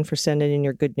everyone for sending in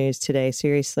your good news today.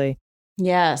 Seriously.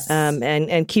 Yes.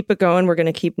 And keep it going. We're going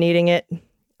to keep needing it. These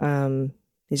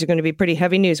are going to be pretty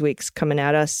heavy news weeks coming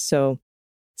at us. So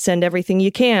send everything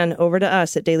you can over to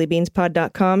us at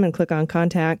dailybeanspod.com and click on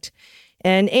contact.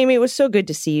 And Amy, it was so good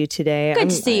to see you today. Good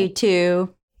to see you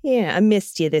too. Yeah, I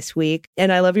missed you this week.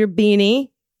 And I love your beanie,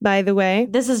 by the way.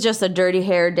 This is just a dirty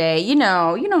hair day. You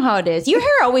know how it is. Your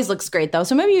hair always looks great though,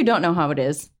 so maybe you don't know how it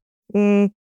is.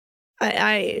 My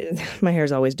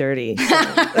hair's always dirty.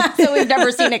 So we've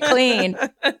never seen it clean.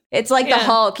 It's like the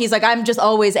Hulk. He's like, I'm just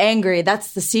always angry.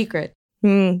 That's the secret.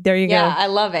 There you Yeah, go. I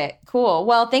love it. Cool.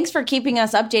 Well, thanks for keeping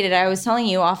us updated. I was telling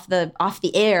you off the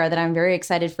air that I'm very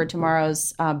excited for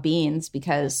tomorrow's beans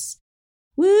because,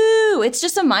 woo, it's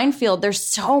just a minefield. There's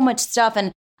so much stuff,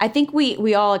 and I think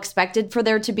we all expected for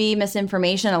there to be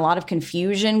misinformation, a lot of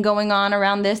confusion going on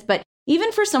around this. But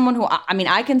even for someone who, I mean,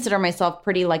 I consider myself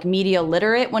pretty like media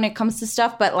literate when it comes to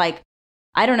stuff, but like,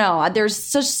 I don't know, there's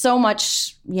so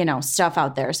much, stuff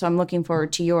out there. So I'm looking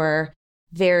forward to your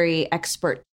very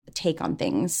expert take on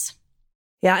things.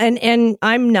 Yeah, and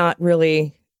I'm not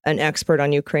really an expert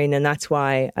on Ukraine, and that's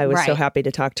why I was so Right. happy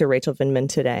to talk to Rachel Vindman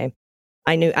today.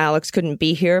 I knew Alex couldn't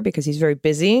be here because he's very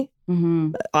busy,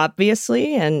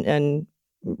 obviously, and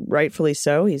rightfully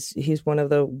so. He's one of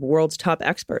the world's top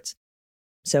experts.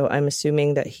 So I'm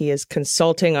assuming that he is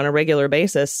consulting on a regular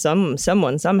basis someone,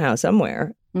 somehow,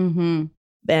 somewhere. Mm-hmm.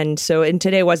 And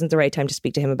today wasn't the right time to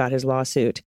speak to him about his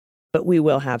lawsuit. But we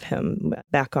will have him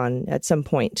back on at some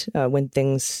point when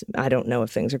things, I don't know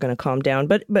if things are going to calm down,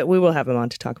 but we will have him on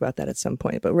to talk about that at some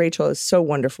point. But Rachel is so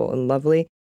wonderful and lovely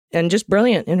and just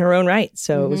brilliant in her own right.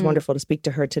 So It was wonderful to speak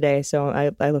to her today. So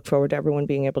I look forward to everyone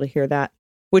being able to hear that,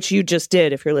 which you just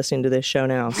did if you're listening to this show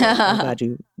now. So I'm glad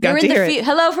you got to hear it.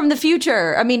 Hello from the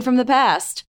future. I mean, from the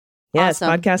past. Yes,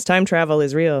 awesome. Podcast time travel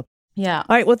is real. Yeah.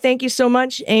 All right. Well, thank you so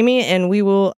much, Amy. And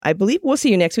I believe we'll see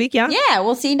you next week. Yeah. Yeah,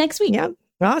 we'll see you next week. Yeah.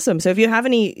 Awesome. So if you have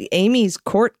any Amy's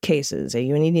court cases, or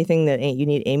you need anything that you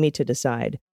need Amy to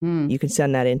decide, you can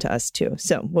send that in to us too.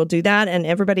 So we'll do that. And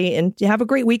everybody, and have a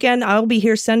great weekend. I'll be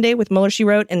here Sunday with Mueller, She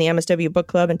Wrote and the MSW Book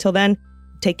Club. Until then,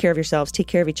 take care of yourselves, take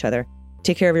care of each other,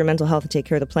 take care of your mental health, and take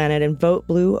care of the planet, and vote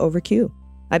blue over Q.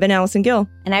 I've been Allison Gill.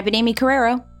 And I've been Amy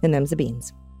Carrero. And them's the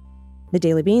beans. The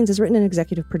Daily Beans is written and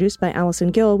executive produced by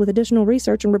Allison Gill with additional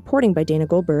research and reporting by Dana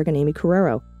Goldberg and Amy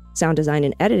Carrero. Sound design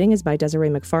and editing is by Desiree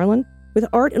McFarlane, with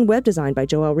art and web design by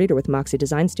Joelle Reeder with Moxie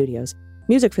Design Studios.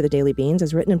 Music for The Daily Beans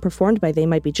is written and performed by They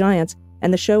Might Be Giants,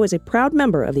 and the show is a proud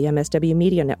member of the MSW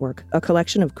Media Network, a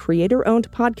collection of creator-owned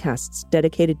podcasts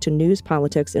dedicated to news,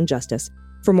 politics, and justice.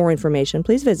 For more information,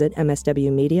 please visit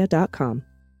mswmedia.com.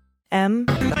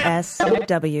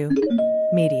 MSW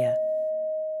Media.